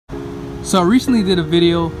So I recently did a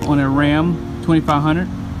video on a Ram 2500,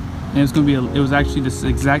 and it's gonna be it was actually the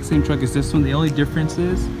exact same truck as this one. The only difference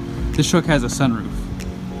is this truck has a sunroof.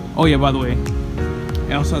 Oh yeah, by the way,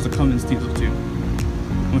 it also has a Cummins diesel too.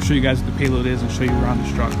 I'm gonna show you guys what the payload is and show you around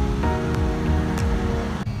this truck.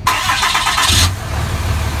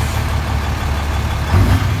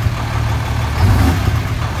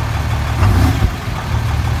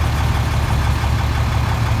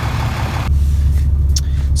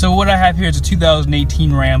 So what I have here is a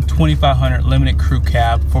 2018 Ram 2500 limited crew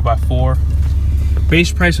cab 4x4.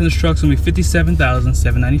 Base price on this truck is gonna be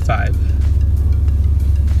 $57,795.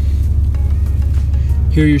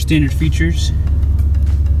 Here are your standard features.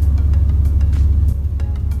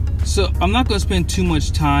 So I'm not gonna spend too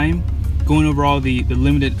much time going over all the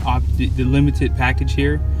limited package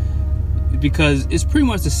here, because it's pretty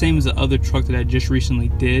much the same as the other truck that I just recently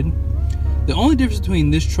did. The only difference between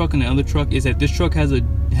this truck and the other truck is that this truck has the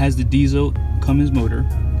diesel Cummins motor,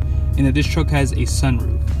 and that this truck has a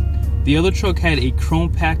sunroof. The other truck had a chrome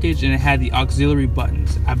package and it had the auxiliary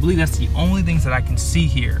buttons. I believe that's the only things that I can see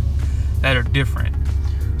here that are different.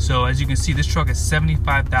 So as you can see, this truck is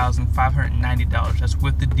 $75,590. That's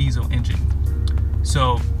with the diesel engine.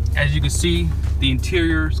 So as you can see, the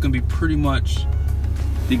interior is going to be pretty much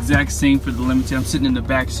the exact same for the Limited. I'm sitting in the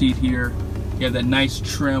back seat here. You have that nice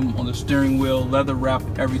trim on the steering wheel, leather wrap,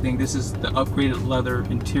 everything. This is the upgraded leather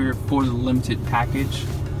interior for the Limited package.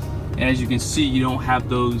 And as you can see, you don't have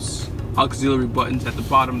those auxiliary buttons at the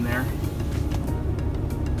bottom there.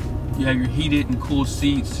 You have your heated and cooled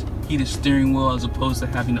seats, heated steering wheel, as opposed to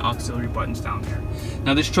having the auxiliary buttons down there.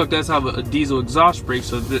 Now this truck does have a diesel exhaust brake,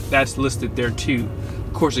 so that's listed there too.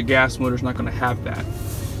 Of course, a gas motor is not going to have that.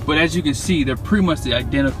 But as you can see, they're pretty much the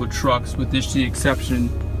identical trucks, with this the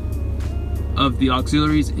exception of the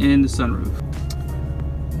auxiliaries and the sunroof.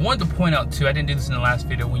 I wanted to point out too, I didn't do this in the last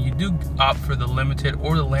video, when you do opt for the Limited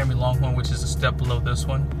or the Lamborghini Longhorn, which is a step below this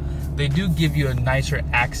one, they do give you a nicer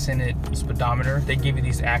accented speedometer. They give you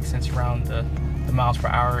these accents around the miles per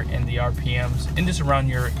hour and the RPMs, and just around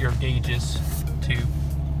your gauges too.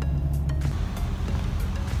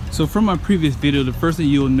 So from my previous video, the first thing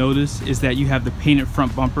you'll notice is that you have the painted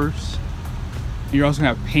front bumpers. You're also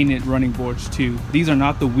gonna have painted running boards too. These are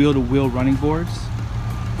not the wheel-to-wheel running boards,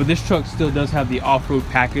 but this truck still does have the off-road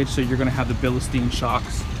package, so you're gonna have the Bilstein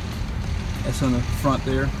shocks. That's on the front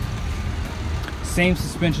there. Same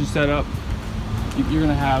suspension setup. You're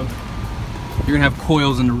gonna have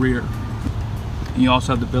coils in the rear, and you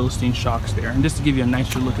also have the Bilstein shocks there. And just to give you a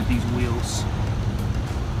nicer look at these wheels,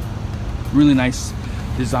 really nice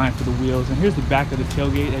design for the wheels. And here's the back of the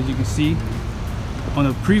tailgate. As you can see, on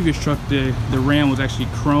the previous truck, the Ram was actually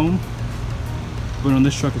chrome, but on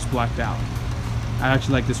this truck it's blacked out. I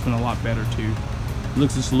actually like this one a lot better too. It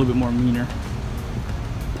looks just a little bit more meaner.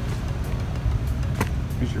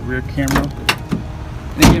 Here's your rear camera.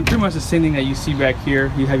 And again, pretty much the same thing that you see back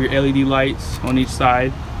here. You have your LED lights on each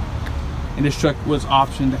side. And this truck was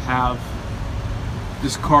optioned to have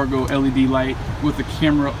this cargo LED light with the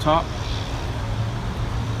camera up top.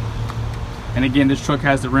 And again, this truck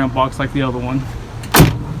has the Ram box like the other one.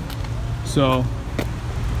 So,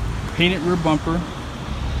 painted rear bumper.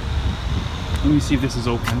 Let me see if this is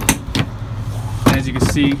open. And as you can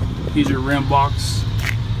see, here's your Ram box.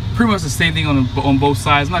 Pretty much the same thing on both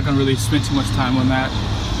sides. I'm not going to really spend too much time on that.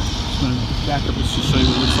 I'm going to back up just to show you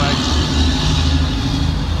what it looks like.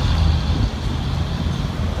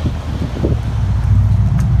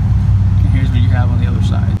 And here's what you have on the other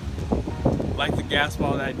side. Like the gas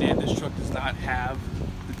model that I did, this truck does not have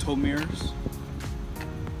the tow mirrors.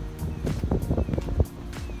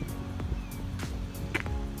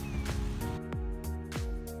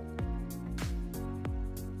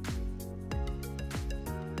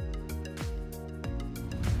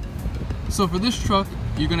 So for this truck,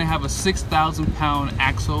 you're gonna have a 6,000-pound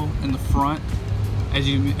axle in the front.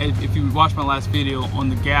 If you watched my last video on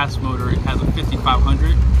the gas motor, it has a 5,500,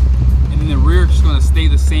 and then the rear is gonna stay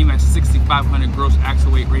the same at 6,500 gross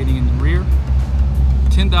axle weight rating in the rear.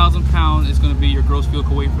 10,000 pounds is gonna be your gross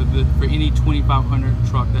vehicle weight for any 2,500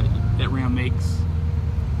 truck that Ram makes.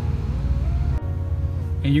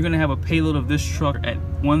 And you're gonna have a payload of this truck at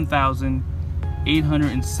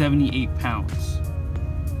 1,878 pounds.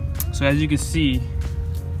 So as you can see,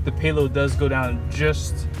 the payload does go down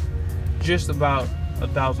just about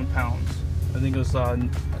 1,000 pounds. I think it was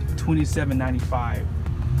 2795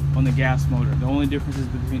 on the gas motor. The only difference is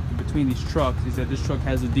between these trucks is that this truck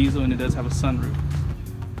has a diesel and it does have a sunroof.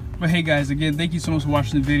 But hey guys, again, thank you so much for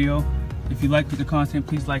watching the video. If you like the content,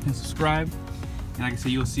 please like and subscribe. And like I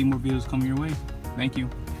said, you'll see more videos coming your way. Thank you.